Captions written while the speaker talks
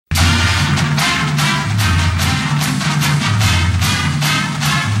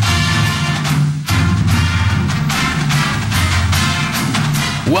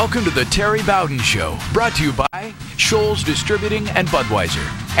Welcome to the Terry Bowden Show, brought to you by Scholl's Distributing and Budweiser,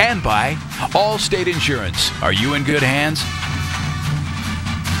 and by Allstate Insurance. Are you in good hands?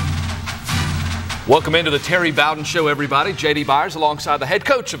 Welcome into the Terry Bowden Show, everybody. J.D. Byers alongside the head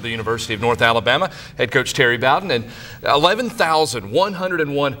coach of the University of North Alabama, head coach Terry Bowden, and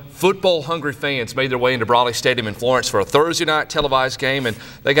 11,101 football-hungry fans made their way into Brawley Stadium in Florence for a Thursday night televised game, and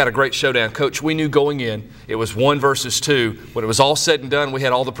they got a great showdown. Coach, we knew going in it was 1 versus 2. When it was all said and done, we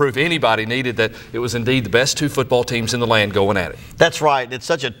had all the proof anybody needed that it was indeed the best two football teams in the land going at it. That's right. It's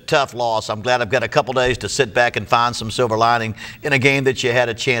such a tough loss. I'm glad I've got a couple days to sit back and find some silver lining in a game that you had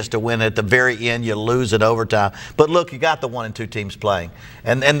a chance to win. At the very end, you lose in overtime. But look, you got the 1 and 2 teams playing,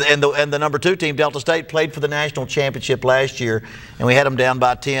 and the number 2 team, Delta State, played for the national championship last year, and we had them down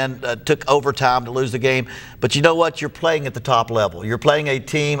by 10. Took overtime to lose the game. But you know what? You're playing at the top level. You're playing a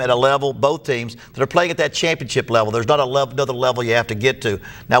team at a level, both teams, that are playing at that championship level. There's not another level you have to get to.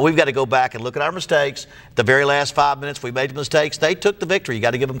 Now we've got to go back and look at our mistakes. At the very last 5 minutes, we made mistakes. They took the victory. You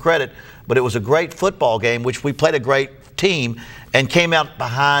got to give them credit. But it was a great football game, which we played a great team and came out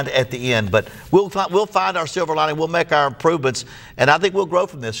behind at the end. But we'll find our silver lining. We'll make our improvements, and I think we'll grow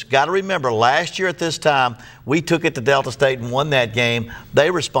from this. Got to remember, last year at this time, we took it to Delta State and won that game.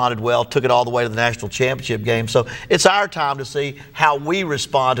 They responded well, took it all the way to the national championship game. So it's our time to see how we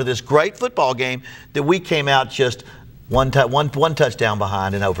respond to this great football game that we came out just one touchdown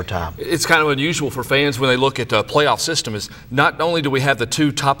behind in overtime. It's kind of unusual for fans when they look at the playoff system. Is not only do we have the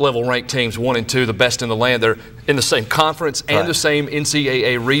 2 top-level ranked teams, 1 and 2, the best in the land, they're in the same conference and the same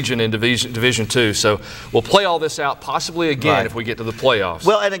NCAA region in Division II. So we'll play all this out possibly again if we get to the playoffs.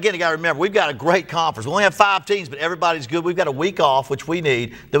 Well, and again, you got to remember, we've got a great conference. We only have 5 teams, but everybody's good. We've got a week off, which we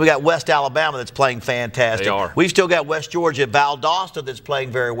need. Then we got West Alabama that's playing fantastic. They are. We've still got West Georgia, Valdosta that's playing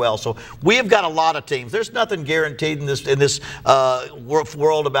very well. So we have got a lot of teams. There's nothing guaranteed in this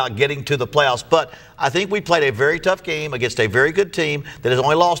world about getting to the playoffs, but I think we played a very tough game against a very good team that has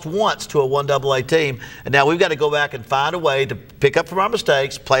only lost once to a 1AA team, and now we've got to go back and find a way to pick up from our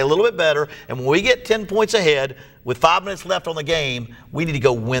mistakes, play a little bit better, and when we get 10 points ahead with 5 minutes left on the game, we need to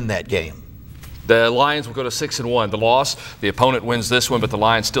go win that game. The Lions will go to 6-1. The loss, the opponent wins this one, but the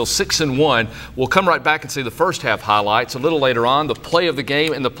Lions still 6-1. We'll come right back and see the first half highlights. A little later on, the play of the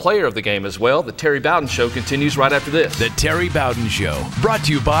game and the player of the game as well. The Terry Bowden Show continues right after this. The Terry Bowden Show, brought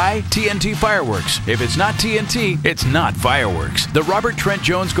to you by TNT Fireworks. If it's not TNT, it's not fireworks. The Robert Trent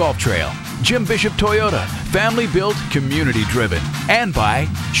Jones Golf Trail, Jim Bishop Toyota, family built, community driven, and by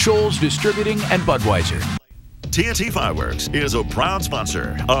Scholl's Distributing and Budweiser. TNT Fireworks is a proud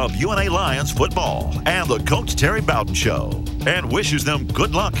sponsor of UNA Lions football and the Coach Terry Bowden Show, and wishes them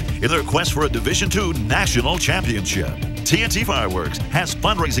good luck in their quest for a Division II national championship. TNT Fireworks has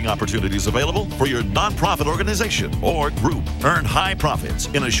fundraising opportunities available for your nonprofit organization or group. Earn high profits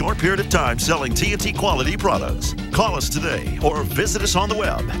in a short period of time selling TNT quality products. Call us today or visit us on the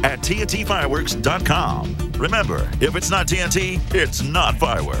web at TNTfireworks.com. Remember, if it's not TNT, it's not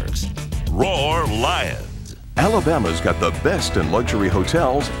fireworks. Roar Lions. Alabama's got the best in luxury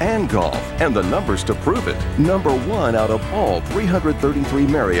hotels and golf, and the numbers to prove it. Number 1 out of all 333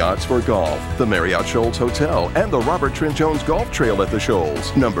 Marriotts for golf, the Marriott Shoals Hotel and the Robert Trent Jones Golf Trail at the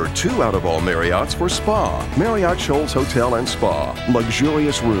Shoals. Number 2 out of all Marriotts for spa, Marriott Shoals Hotel and Spa.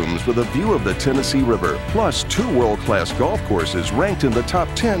 Luxurious rooms with a view of the Tennessee River, plus 2 world-class golf courses ranked in the top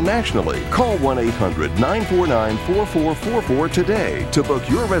 10 nationally. Call 1-800-949-4444 today to book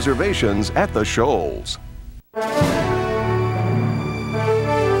your reservations at the Shoals.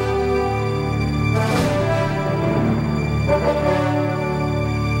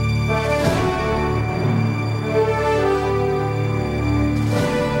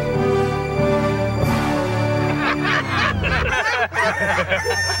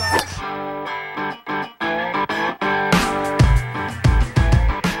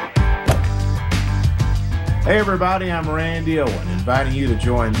 Hey everybody, I'm Randy Owen, inviting you to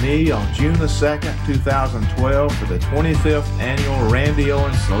join me on June the 2nd, 2012 for the 25th Annual Randy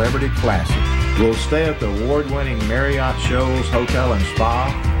Owen Celebrity Classic. We'll stay at the award-winning Marriott Shoals Hotel and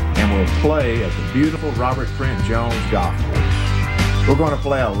Spa, and we'll play at the beautiful Robert Trent Jones Golf Course. We're going to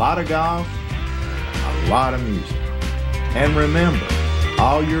play a lot of golf, a lot of music. And remember,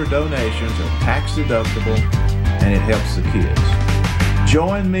 all your donations are tax deductible, and it helps the kids.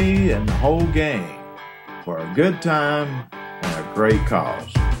 Join me and the whole gang for a good time and a great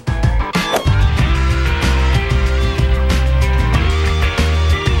cause.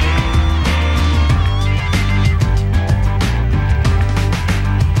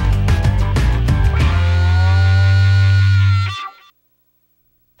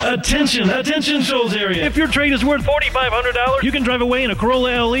 A Attention, attention, Shoals area. If your trade is worth $4,500, you can drive away in a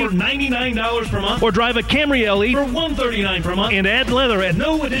Corolla LE for $99 per month, or drive a Camry LE for $139 per month, and add leather at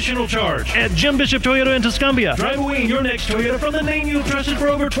no additional charge. At Jim Bishop Toyota in Tuscumbia, drive away in your next Toyota from the name you've trusted for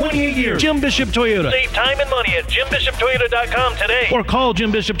over 28 years. Jim Bishop Toyota. Save time and money at JimBishopToyota.com today, or call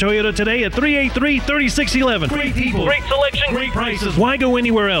Jim Bishop Toyota today at 383-3611. Great people, great selection, great prices. Why go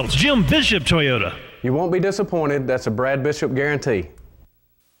anywhere else? Jim Bishop Toyota. You won't be disappointed. That's a Brad Bishop guarantee.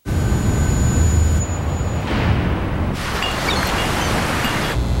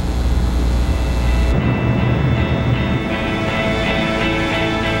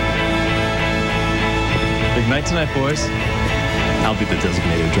 Big night tonight, boys. I'll be the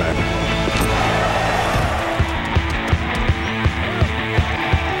designated driver.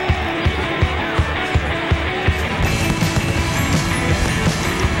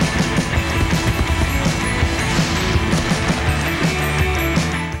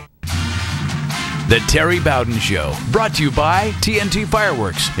 The Terry Bowden Show, brought to you by TNT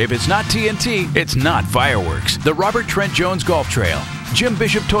Fireworks. If it's not TNT, it's not fireworks. The Robert Trent Jones Golf Trail, Jim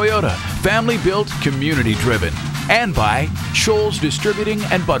Bishop Toyota, family built, community driven. And by Shoals Distributing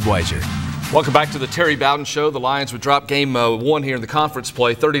and Budweiser. Welcome back to the Terry Bowden Show. The Lions would drop game one here in the conference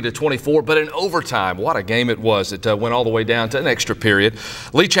play, 30-24, but in overtime, what a game it was. It went all the way down to an extra period.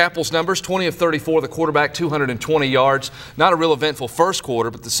 Lee Chappell's numbers, 20 of 34, the quarterback, 220 yards. Not a real eventful first quarter,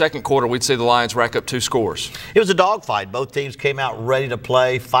 but the second quarter, we'd see the Lions rack up 2 scores. It was a dogfight. Both teams came out ready to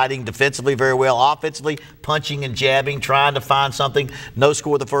play, fighting defensively very well, offensively, punching and jabbing, trying to find something. No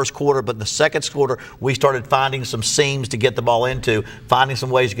score the first quarter, but in the second quarter, we started finding some seams to get the ball into, finding some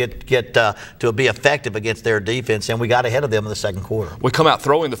ways to to be effective against their defense, and we got ahead of them in the second quarter. We come out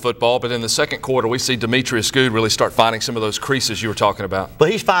throwing the football, but in the second quarter, we see Demetrius Good really start finding some of those creases you were talking about. But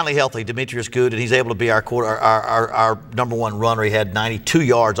he's finally healthy, Demetrius Good, and he's able to be our number one runner. He had 92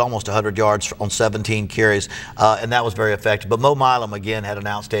 yards, almost 100 yards on 17 carries, and that was very effective. But Mo Milam, again, had an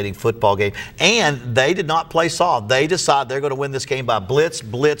outstanding football game, and they did not play soft. They decided they're going to win this game by blitz,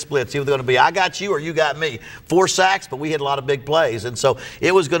 blitz, blitz. It was going to be, I got you or you got me. 4 sacks, but we had a lot of big plays, and so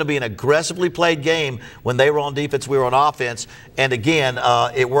it was going to be an aggressively played game. When they were on defense, we were on offense, and again,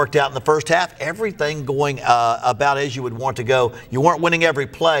 it worked out in the first half. Everything going about as you would want to go. You weren't winning every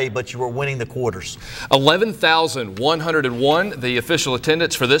play, but you were winning the quarters. 11,101, the official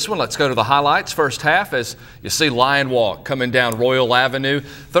attendance for this one. Let's go to the highlights. First half, as you see Lion Walk coming down Royal Avenue.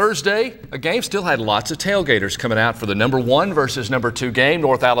 Thursday, a game still had lots of tailgaters coming out for the number 1 versus number 2 game.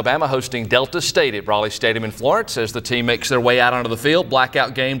 North Alabama hosting Delta State at Raleigh Stadium in Florence as the team makes their way out onto the field.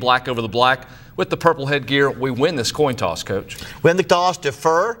 Blackout game, black over the black. With the purple headgear, we win this coin toss, Coach. Win the toss,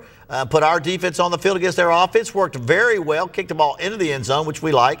 defer, put our defense on the field against their offense, worked very well, kicked the ball into the end zone, which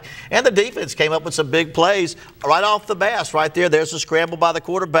we like, and the defense came up with some big plays right off the bat. Right there, there's a scramble by the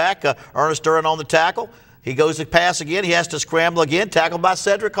quarterback, Ernest Duran on the tackle. He goes to pass again. He has to scramble again, tackled by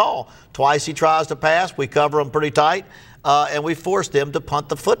Cedric Hall. Twice he tries to pass. We cover him pretty tight, and we force them to punt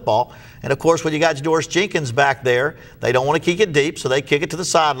the football. And, of course, when you got Janoris Jenkins back there, they don't want to kick it deep, so they kick it to the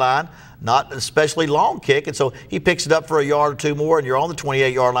sideline. Not an especially long kick, and so he picks it up for a yard or 2 more, and you're on the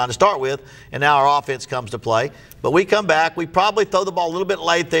 28-yard line to start with, and now our offense comes to play. But we come back. We probably throw the ball a little bit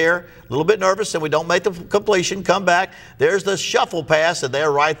late there, a little bit nervous, and we don't make the completion, come back. There's the shuffle pass, and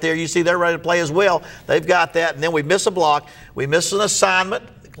they're right there. You see they're ready to play as well. They've got that, and then we miss a block. We miss an assignment,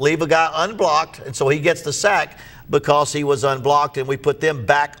 leave a guy unblocked, and so he gets the sack because he was unblocked, and we put them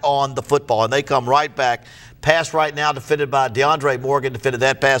back on the football, and they come right back. Pass right now defended by DeAndre Morgan, defended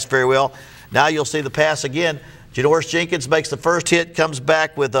that pass very well. Now you'll see the pass again. Janoris Jenkins makes the first hit, comes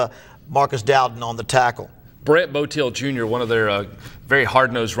back with Marcus Dowden on the tackle. Brett Botiel Jr., one of their very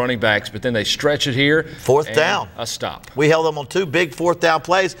hard-nosed running backs, but then they stretch it here. Fourth down. A stop. We held them on 2 big fourth-down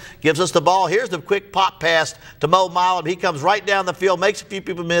plays. Gives us the ball. Here's the quick pop pass to Mo Milam. He comes right down the field, makes a few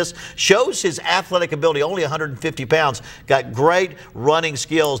people miss, shows his athletic ability, only 150 pounds. Got great running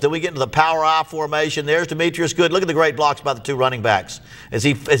skills. Then we get into the power I formation. There's Demetrius Good. Look at the great blocks by the 2 running backs. As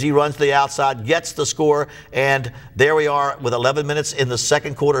he runs to the outside, gets the score, and there we are with 11 minutes in the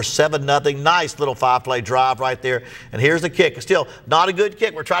second quarter, 7-0. Nice little 5-play drive right there. And here's the kick. Still not a good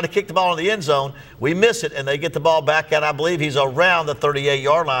kick. We're trying to kick the ball in the end zone. We miss it, and they get the ball back out. I believe he's around the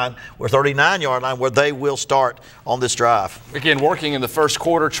 38-yard line or 39-yard line where they will start on this drive. Again, working in the first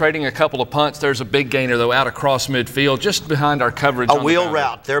quarter, trading a couple of punts. There's a big gainer, though, out across midfield, just behind our coverage. A wheel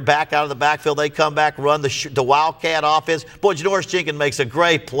route. They're back out of the backfield. They come back, run the Wildcat offense. Boy, Janoris Jenkins makes a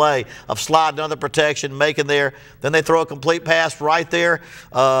great play of sliding under protection, making there. Then they throw a complete pass right there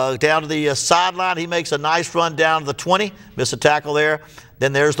down to the sideline. He makes a nice run down to the 20. Miss a tackle there.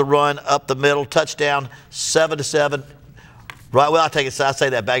 Then there's the run up the middle. Touchdown, 7-7. Right, well, I say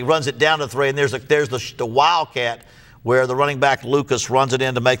that back. He runs it down to 3, and there's the wildcat where the running back Lucas runs it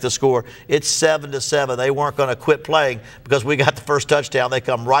in to make the score. It's 7-7. They weren't going to quit playing because we got the first touchdown. They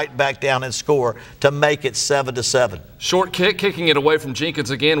come right back down and score to make it 7-7. Short kick, kicking it away from Jenkins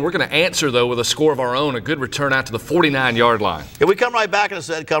again. We're going to answer, though, with a score of our own, a good return out to the 49-yard line. Yeah, we come right back, and I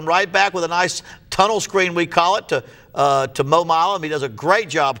said, come right back with a nice tunnel screen, we call it, to Mo Milam. He does a great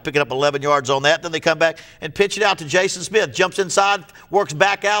job picking up 11 yards on that. Then they come back and pitch it out to Jason Smith. Jumps inside, works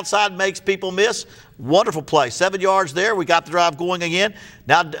back outside, makes people miss. Wonderful play. 7 yards there. We got the drive going again.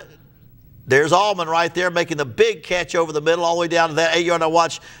 Now, there's Allman right there making the big catch over the middle all the way down to that 8-yard. Now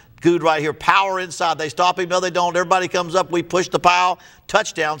watch Good right here. Power inside. They stop him. No, they don't. Everybody comes up. We push the pile.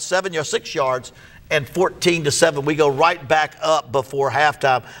 Touchdown, 6 yards. And 14-7, we go right back up before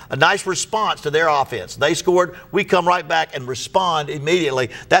halftime. A nice response to their offense. They scored. We come right back and respond immediately.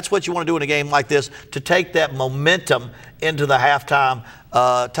 That's what you want to do in a game like this, to take that momentum into the halftime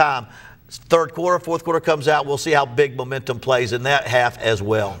time. Third quarter, fourth quarter comes out. We'll see how big momentum plays in that half as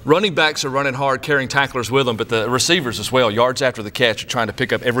well. Running backs are running hard, carrying tacklers with them, but the receivers as well, yards after the catch, are trying to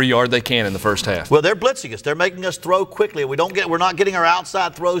pick up every yard they can in the first half. Well, they're blitzing us. They're making us throw quickly. We're not getting our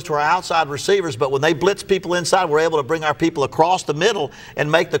outside throws to our outside receivers, but when they blitz people inside, we're able to bring our people across the middle and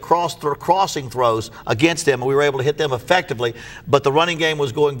make the crossing throws against them, and we were able to hit them effectively. But the running game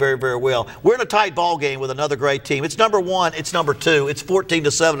was going very, very well. We're in a tight ball game with another great team. It's number 1. It's number 2. It's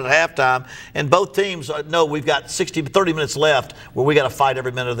 14-7 at halftime. And both teams know we've got 30 minutes left where we got to fight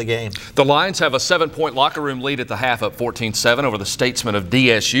every minute of the game. The Lions have a 7-point locker room lead at the half, up 14-7 over the Statesmen of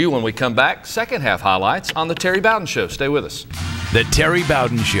DSU. When we come back, second half highlights on the Terry Bowden Show. Stay with us. The Terry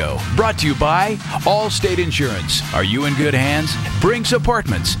Bowden Show, brought to you by Allstate Insurance. Are you in good hands? Brinks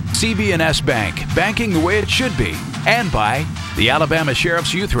Apartments, CB&S Bank, banking the way it should be. And by the Alabama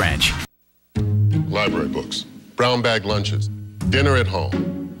Sheriff's Youth Ranch. Library books, brown bag lunches, dinner at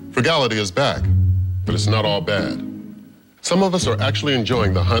home. Frugality is back, but it's not all bad. Some of us are actually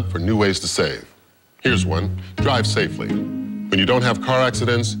enjoying the hunt for new ways to save. Here's one: drive safely. When you don't have car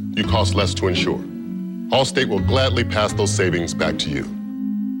accidents, you cost less to insure. Allstate will gladly pass those savings back to you.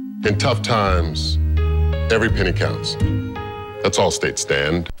 In tough times, every penny counts. That's Allstate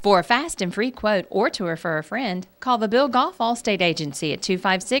stand. For a fast and free quote or to refer a friend, call the Bill Goff Allstate Agency at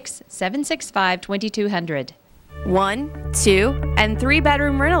 256-765-2200. 1, 2, and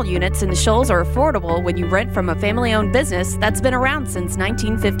 3-bedroom rental units in the Shoals are affordable when you rent from a family-owned business that's been around since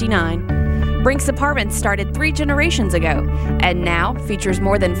 1959. Brinks Apartments started 3 generations ago and now features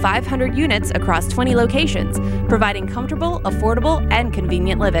more than 500 units across 20 locations, providing comfortable, affordable, and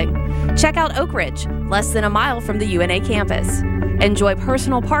convenient living. Check out Oak Ridge, less than a mile from the UNA campus. Enjoy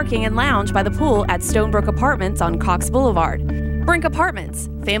personal parking and lounge by the pool at Stonebrook Apartments on Cox Boulevard. Brink Apartments,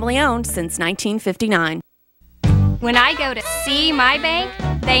 family-owned since 1959. When I go to see my bank,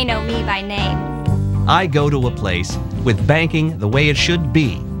 they know me by name. I go to a place with banking the way it should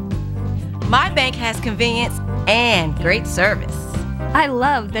be. My bank has convenience and great service. I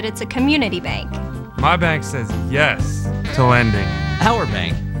love that it's a community bank. My bank says yes to lending. Our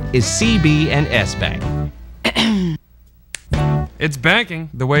bank is CB&S Bank. It's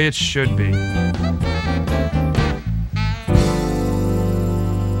banking the way it should be.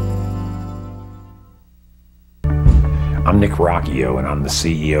 I'm Nick Rocchio, and I'm the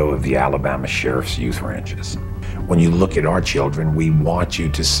CEO of the Alabama Sheriff's Youth Ranches. When you look at our children, we want you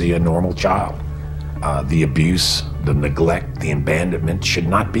to see a normal child. The abuse, the neglect, the abandonment should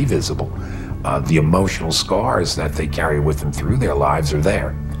not be visible. The emotional scars that they carry with them through their lives are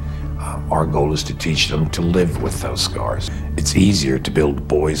there. Our goal is to teach them to live with those scars. It's easier to build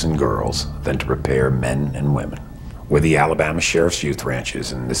boys and girls than to repair men and women. We're the Alabama Sheriff's Youth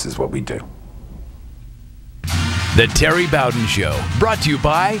Ranches, and this is what we do. The Terry Bowden Show, brought to you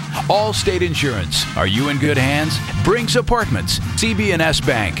by Allstate Insurance. Are you in good hands? Brinks Apartments, CB&S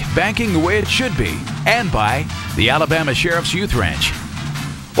Bank, banking the way it should be. And by the Alabama Sheriff's Youth Ranch.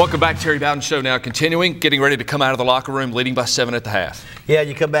 Welcome back, Terry Bowden Show now continuing, getting ready to come out of the locker room, leading by 7 at the half. Yeah,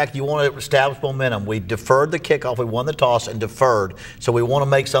 you come back, you want to establish momentum. We deferred the kickoff, we won the toss and deferred, so we want to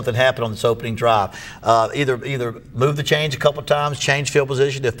make something happen on this opening drive. Either move the chains a couple times, change field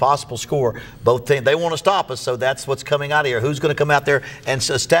position, if possible, score. Both teams, they want to stop us, so that's what's coming out of here. Who's going to come out there and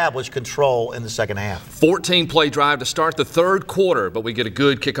establish control in the second half? 14-play drive to start the third quarter, but we get a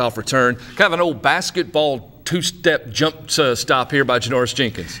good kickoff return. Kind of an old basketball two-step jump stop here by Janoris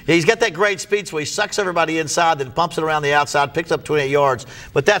Jenkins. He's got that great speed, so he sucks everybody inside, then pumps it around the outside, picks up 28 yards.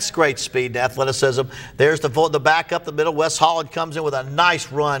 But that's great speed and athleticism. There's the back up the middle. Wes Holland comes in with a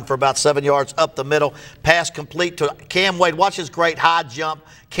nice run for about 7 yards up the middle. Pass complete to Cam Wade. Watch his great high jump.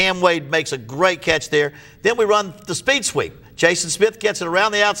 Cam Wade makes a great catch there. Then we run the speed sweep. Jason Smith gets it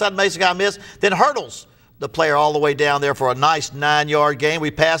around the outside, makes the guy miss, then hurdles the player all the way down there for a nice 9-yard gain. We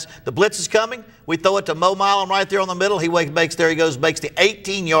pass. The blitz is coming. We throw it to Mo Milam right there on the middle. He makes the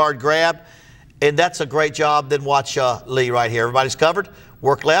 18-yard grab, and that's a great job. Then watch Lee right here. Everybody's covered.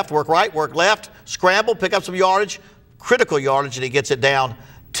 Work left, work right, work left, scramble, pick up some yardage, critical yardage, and he gets it down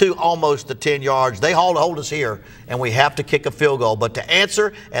to almost the 10 yards. They hold us here, and we have to kick a field goal. But to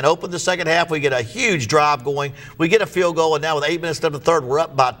answer and open the second half, we get a huge drive going. We get a field goal, and now with 8 minutes left in the third, we're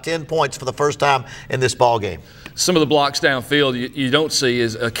up by 10 points for the first time in this ball game. Some of the blocks downfield you don't see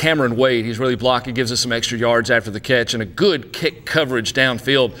is Cameron Wade. He's really blocking, gives us some extra yards after the catch, and a good kick coverage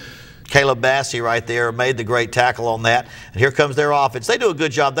downfield. Caleb Bassey right there made the great tackle on that. And here comes their offense. They do a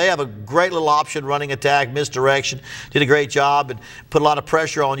good job. They have a great little option, running attack, misdirection. Did a great job and put a lot of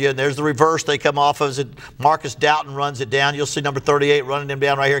pressure on you. And there's the reverse they come off of. Marcus Doughton runs it down. You'll see number 38 running him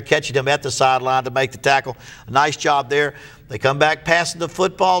down right here, catching him at the sideline to make the tackle. A nice job there. They come back passing the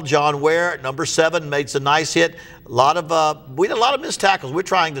football. John Ware, number 7, makes a nice hit. We had a lot of missed tackles. We're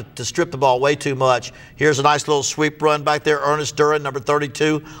trying to strip the ball way too much. Here's a nice little sweep run back there. Ernest Duran, number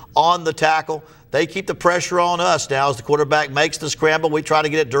 32, on the tackle. They keep the pressure on us now as the quarterback makes the scramble. We try to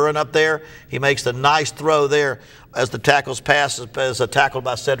get it Duran up there. He makes the nice throw there as the tackles pass as a tackle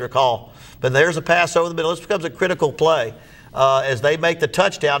by Cedric Hall. But there's a pass over the middle. This becomes a critical play. As they make the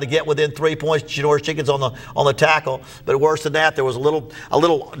touchdown to get within 3 points. Janoris Jenkins on the tackle, but worse than that, there was a little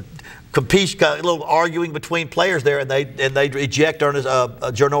arguing between players there, and they eject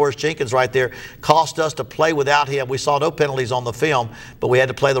Janoris Jenkins right there. Cost us to play without him. We saw no penalties on the film, but we had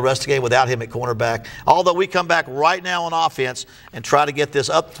to play the rest of the game without him at cornerback. Although we come back right now on offense and try to get this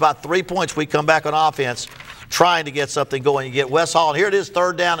up to about 3 points, we come back on offense trying to get something going. You get Wes Hall, and here it is,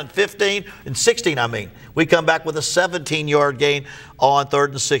 3rd down and 16, I mean. We come back with a 17-yard gain on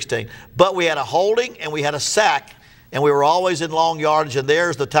 3rd and 16. But we had a holding and we had a sack, and we were always in long yardage, and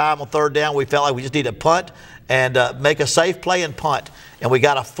there's the time on 3rd down. We felt like we just need to punt and make a safe play and punt. And we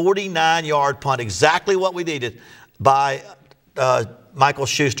got a 49-yard punt, exactly what we needed by Michael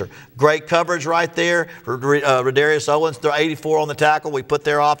Schuster. Great coverage right there. Rodarius Owens, they're 84 on the tackle. We put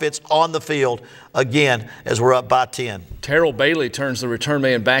their offense on the field again as we're up by 10. Terrell Bailey turns the return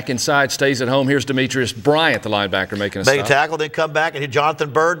man back inside, stays at home. Here's Demetrius Bryant, the linebacker, making a stop. Make a tackle, then come back, and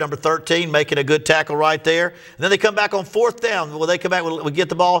Jonathan Bird, number 13, making a good tackle right there. And then they come back on 4th down. Well, they come back, we get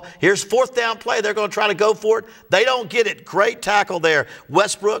the ball. Here's 4th down play. They're going to try to go for it. They don't get it. Great tackle there.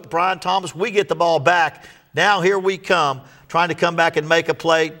 Westbrook, Brian Thomas, we get the ball back. Now here we come, trying to come back and make a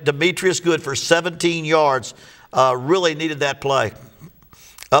play. Demetrius Good for 17 yards. Really needed that play.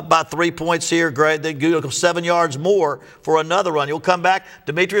 Up by 3 points here. Great. Then Good 7 yards more for another run. You'll come back.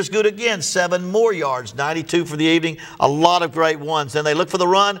 Demetrius Good again, 7 more yards. 92 for the evening. A lot of great ones. Then they look for the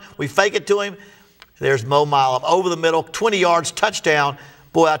run. We fake it to him. There's Mo Milam over the middle, 20 yards, touchdown.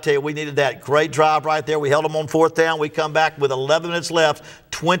 Boy, I tell you, we needed that. Great drive right there. We held them on 4th down. We come back with 11 minutes left,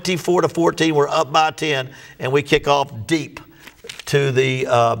 24-14. We're up by 10, and we kick off deep to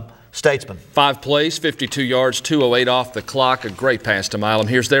the Statesman. 5 plays, 52 yards, 2:08 off the clock. A great pass to Milam.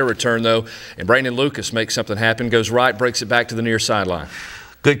 Here's their return, though, and Brandon Lucas makes something happen, goes right, breaks it back to the near sideline.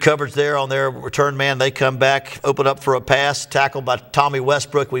 Good coverage there on their return man. They come back, open up for a pass, tackled by Tommy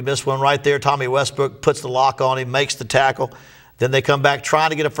Westbrook. We missed one right there. Tommy Westbrook puts the lock on him, makes the tackle. Then they come back trying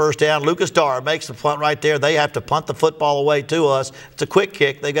to get a first down. Lucas Dara makes the punt right there. They have to punt the football away to us. It's a quick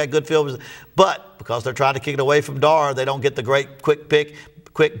kick. They got good field. But because they're trying to kick it away from Dara, they don't get the great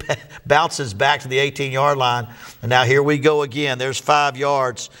quick bounces back to the 18-yard line. And now here we go again. There's 5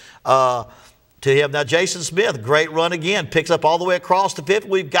 yards to him. Now Jason Smith, great run again. Picks up all the way across the 50.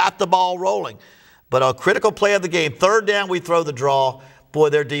 We've got the ball rolling. But a critical play of the game. 3rd down, we throw the draw. Boy,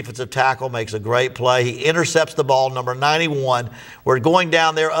 their defensive tackle makes a great play. He intercepts the ball, number 91. We're going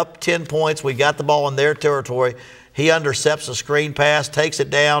down there up 10 points. We got the ball in their territory. He intercepts a screen pass, takes it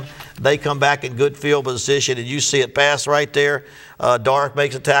down. They come back in good field position, and you see it pass right there. Dark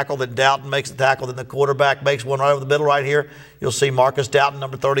makes a tackle, then Doughton makes a tackle, then the quarterback makes one right over the middle right here. You'll see Marcus Doughton,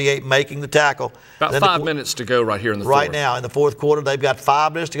 number 38, making the tackle. About 5 minutes to go right here in the fourth. Right now in the fourth quarter, they've got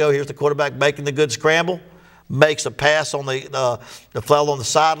 5 minutes to go. Here's the quarterback making the good scramble. Makes a pass on the flail on the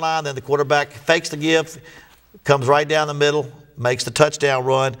sideline. Then the quarterback fakes the give, comes right down the middle, makes the touchdown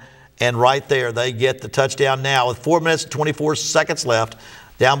run, and right there they get the touchdown now with 4 minutes and 24 seconds left.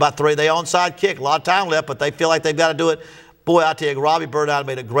 Down by 3. They onside kick. A lot of time left, but they feel like they've got to do it. Boy, I tell you, Robbie Burnett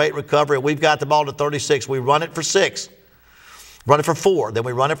made a great recovery. We've got the ball to 36. We run it for 6. Run it for 4. Then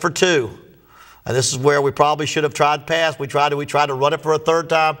we run it for 2. And this is where we probably should have tried pass. We tried to run it for a 3rd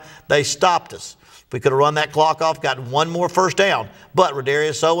time. They stopped us. We could have run that clock off, gotten 1 more first down. But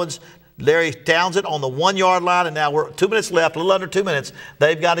Rodarius Owens Larry Townsend on the 1-yard line, and now we're 2 minutes left, a little under 2 minutes.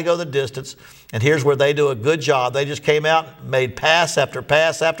 They've got to go the distance, and here's where they do a good job. They just came out, made pass after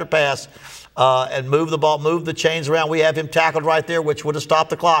pass after pass, and moved the ball, moved the chains around. We have him tackled right there, which would have stopped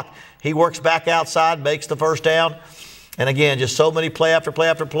the clock. He works back outside, makes the first down, and again, just so many play after play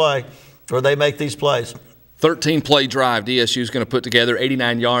after play where they make these plays. 13-play drive DSU's going to put together,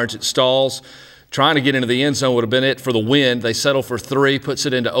 89 yards. It stalls. Trying to get into the end zone would have been it for the win. They settle for 3, puts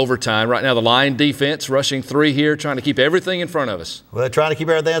it into overtime. Right now the Lion defense rushing 3 here, trying to keep everything in front of us. Well, they're trying to keep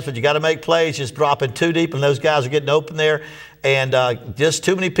everything else, but you got to make plays. Just dropping too deep, and those guys are getting open there, and just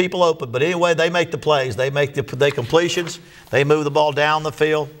too many people open. But anyway, they make the plays. They make the completions. They move the ball down the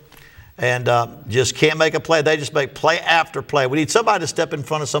field, and just can't make a play. They just make play after play. We need somebody to step in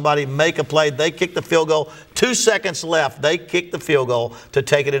front of somebody, make a play. They kick the field goal. 2 seconds left. They kick the field goal to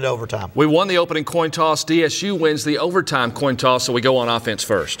take it into overtime. We won the opening coin toss. DSU wins the overtime coin toss, so we go on offense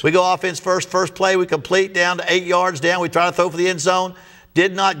first. We go offense first. First play, we complete down to 8 yards down. We try to throw for the end zone.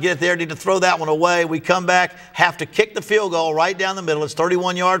 Did not get there. Need to throw that one away. We come back, have to kick the field goal right down the middle. It's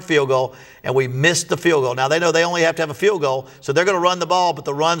 31-yard field goal, and we missed the field goal. Now, they know they only have to have a field goal, so they're going to run the ball, but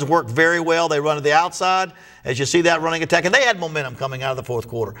the runs work very well. They run to the outside, as you see that running attack. And they had momentum coming out of the fourth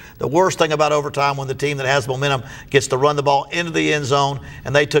quarter. The worst thing about overtime when the team that has momentum gets to run the ball into the end zone,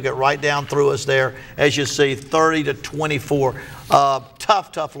 and they took it right down through us there. As you see, 30-24.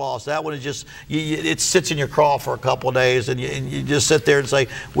 Tough loss. That one is just, it sits in your craw for a couple of days, and you just sit there and say,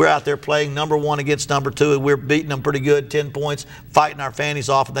 we're out there playing number 1 against number 2, and we're beating them pretty good, 10 points, fighting our fannies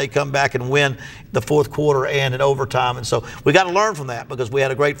off, and they come back and win the fourth quarter and in overtime. And so we got to learn from that, because we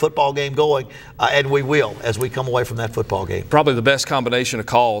had a great football game going, and we will as we come away from that football game. Probably the best combination of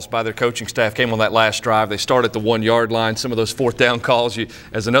calls by their coaching staff came on that last drive. They start at the 1-yard line. Some of those fourth down calls, you,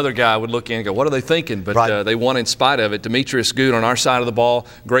 as another guy would look in and go, what are they thinking? But they won in spite of it. Demetrius Good on our side of the ball,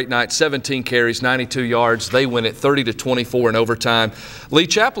 great night, 17 carries, 92 yards. They win it 30-24 in overtime. Lee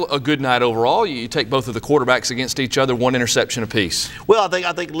Chappell, a good night overall. You take both of the quarterbacks against each other, 1 interception apiece. Well,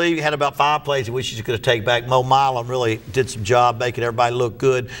 I think Lee had about 5 plays he wishes he could have taken back. Mo Milam really did some job making everybody look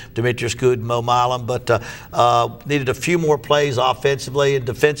good. Demetrius Good and Mo Milam, but needed a few more plays offensively and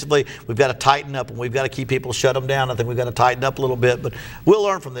defensively. We've got to tighten up, and we've got to keep people, shut them down. I think we've got to tighten up a little bit, but we'll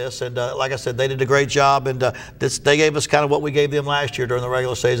learn from this. And like I said, they did a great job, and they gave us kind of what we gave them last year during the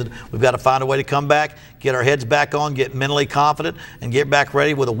regular season. We've got to find a way to come back, get our heads back on, get mentally confident, and get back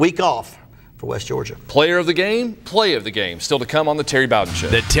ready with a week off for West Georgia. Player of the game, play of the game. Still to come on the Terry Bowden Show.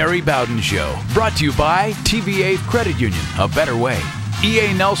 The Terry Bowden Show, brought to you by TVA Credit Union, a better way,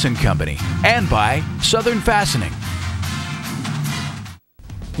 E.A. Nelson Company, and by Southern Fastening.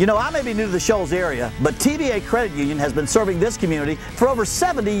 You know, I may be new to the Shoals area, but TVA Credit Union has been serving this community for over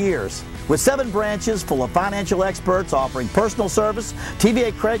 70 years. With 7 branches full of financial experts offering personal service,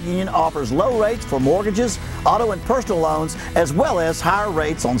 TVA Credit Union offers low rates for mortgages, auto and personal loans, as well as higher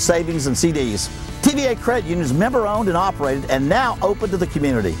rates on savings and CDs. TVA Credit Union is member-owned and operated and now open to the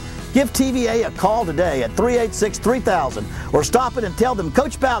community. Give TVA a call today at 386-3000 or stop in and tell them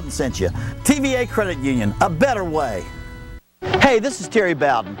Coach Bowden sent you. TVA Credit Union, a better way. Hey, this is Terry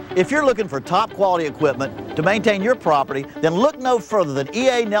Bowden. If you're looking for top quality equipment to maintain your property, then look no further than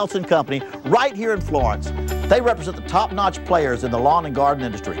E.A. Nelson Company right here in Florence. They represent the top-notch players in the lawn and garden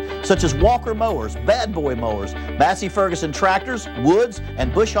industry, such as Walker Mowers, Bad Boy Mowers, Massey Ferguson Tractors, Woods,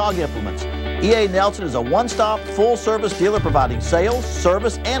 and Bush Hog Implements. E.A. Nelson is a one-stop, full-service dealer providing sales,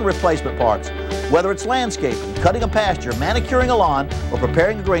 service, and replacement parts. Whether it's landscaping, cutting a pasture, manicuring a lawn, or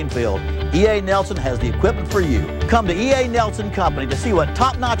preparing a green field, E.A. Nelson has the equipment for you. Come to E.A. Nelson Company to see what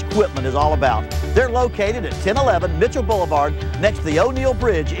top-notch equipment is all about. They're located at 1011 Mitchell Boulevard next to the O'Neill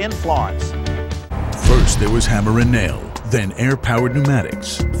Bridge in Florence. First there was hammer and nail, then air-powered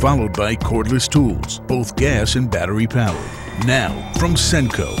pneumatics, followed by cordless tools, both gas and battery powered. Now, from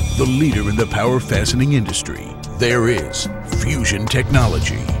Senco, the leader in the power fastening industry, there is Fusion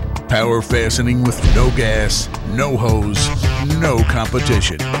Technology. Power fastening with no gas, no hose, no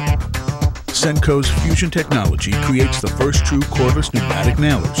competition. Senco's Fusion Technology creates the first true cordless pneumatic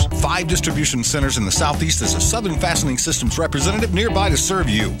nailers. 5 distribution centers in the Southeast as a Southern Fastening Systems representative nearby to serve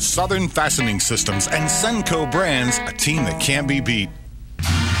you. Southern Fastening Systems and Senco brands, a team that can't be beat.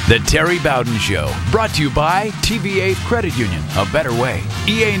 The Terry Bowden Show, brought to you by TVA Credit Union, a better way,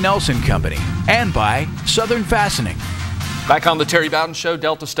 E.A. Nelson Company, and by Southern Fastening. Back on the Terry Bowden Show,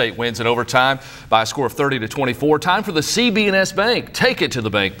 Delta State wins in overtime by a score of 30-24. Time for the CB&S Bank. Take it to the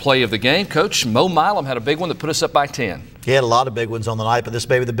bank. Play of the game. Coach Mo Milam had a big one that put us up by 10. He had a lot of big ones on the night, but this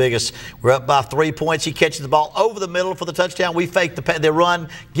may be the biggest. We're up by 3 points. He catches the ball over the middle for the touchdown. We fake the run,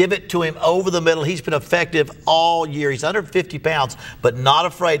 give it to him over the middle. He's been effective all year. He's under 50 pounds, but not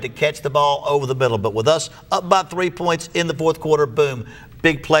afraid to catch the ball over the middle. But with us up by 3 points in the fourth quarter, boom.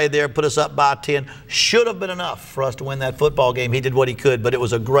 Big play there, put us up by 10. Should have been enough for us to win that football game. He did what he could, but it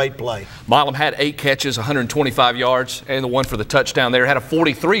was a great play. Milam had 8 catches, 125 yards, and the one for the touchdown there. Had a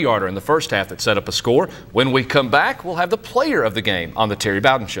 43-yarder in the first half that set up a score. When we come back, we'll have the player of the game on the Terry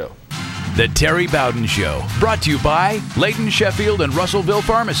Bowden Show. The Terry Bowden Show, brought to you by Layton, Sheffield, and Russellville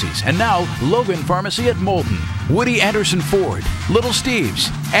Pharmacies, and now Logan Pharmacy at Moulton, Woody Anderson Ford, Little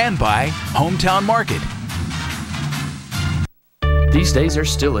Steve's, and by Hometown Market. These days, there's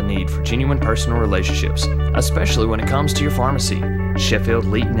still a need for genuine personal relationships, especially when it comes to your pharmacy. Sheffield,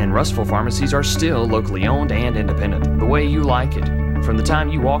 Layton, and Russellville pharmacies are still locally owned and independent, the way you like it. From the time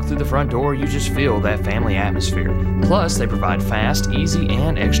you walk through the front door, you just feel that family atmosphere. Plus, they provide fast, easy,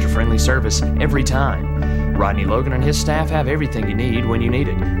 and extra-friendly service every time. Rodney Logan and his staff have everything you need when you need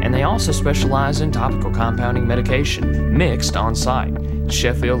it, and they also specialize in topical compounding medication, mixed on site.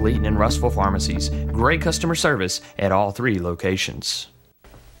 Sheffield, Layton, and Russellville pharmacies. Great customer service at all 3 locations.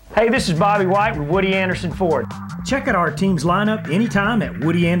 Hey, this is Bobby White with Woody Anderson Ford. Check out our team's lineup anytime at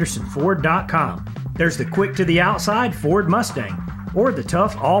WoodyAndersonFord.com. There's the quick to the outside Ford Mustang, or the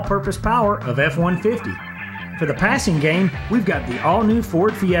tough all-purpose power of F-150. For the passing game, we've got the all-new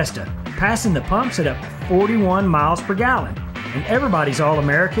Ford Fiesta, passing the pumps at up to 41 miles per gallon. And everybody's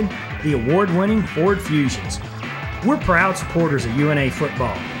All-American, the award-winning Ford Fusions. We're proud supporters of UNA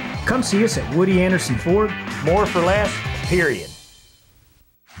football. Come see us at Woody Anderson Ford, more for less, period.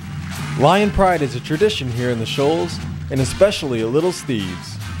 Lion Pride is a tradition here in the Shoals, and especially at Little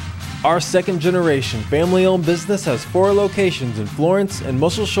Steve's. Our second-generation family-owned business has 4 locations in Florence and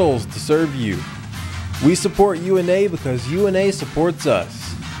Muscle Shoals to serve you. We support UNA because UNA supports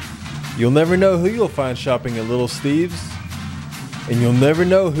us. You'll never know who you'll find shopping at Little Steve's, and you'll never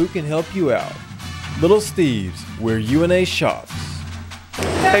know who can help you out. Little Steve's, where UNA shops.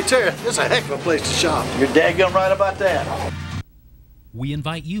 Hey Terry, this is a heck of a place to shop. You're daggone right about that. We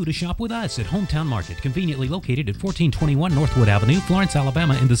invite you to shop with us at Hometown Market, conveniently located at 1421 Northwood Avenue, Florence,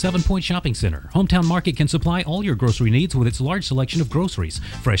 Alabama, in the 7 Point Shopping Center. Hometown Market can supply all your grocery needs with its large selection of groceries,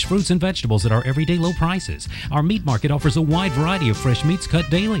 fresh fruits and vegetables at our everyday low prices. Our meat market offers a wide variety of fresh meats cut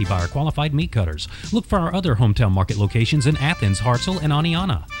daily by our qualified meat cutters. Look for our other Hometown Market locations in Athens, Hartselle, and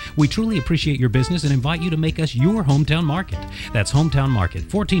Aniana. We truly appreciate your business and invite you to make us your Hometown Market. That's Hometown Market,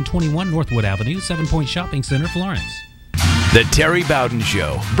 1421 Northwood Avenue, 7 Point Shopping Center, Florence. The Terry Bowden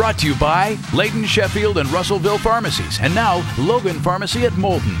Show, brought to you by Layton, Sheffield, and Russellville Pharmacies, and now Logan Pharmacy at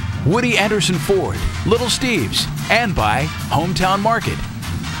Moulton, Woody Anderson Ford, Little Steve's, and by Hometown Market.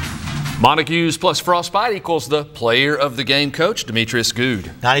 Montague's plus frostbite equals the player of the game coach, Demetrius Good.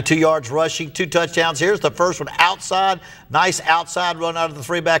 92 yards rushing, 2 touchdowns. Here's the first one outside. Nice outside run out of the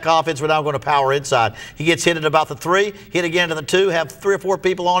 3-back offense. We're now going to power inside. He gets hit at about the 3, hit again to the 2, have 3 or 4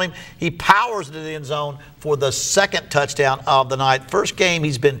 people on him. He powers into the end zone for the 2nd touchdown of the night. First game,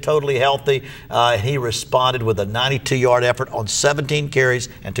 he's been totally healthy. He responded with a 92-yard effort on 17 carries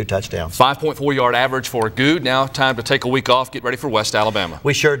and 2 touchdowns. 5.4-yard average for Good. Now time to take a week off, get ready for West Alabama.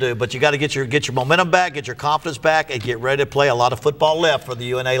 We sure do, but you got to get your momentum back, get your confidence back, and get ready to play. A lot of football left for the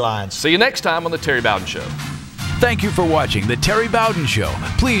UNA Lions. See you next time on the Terry Bowden Show. Thank you for watching the Terry Bowden Show.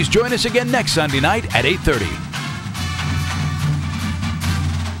 Please join us again next Sunday night at 8:30.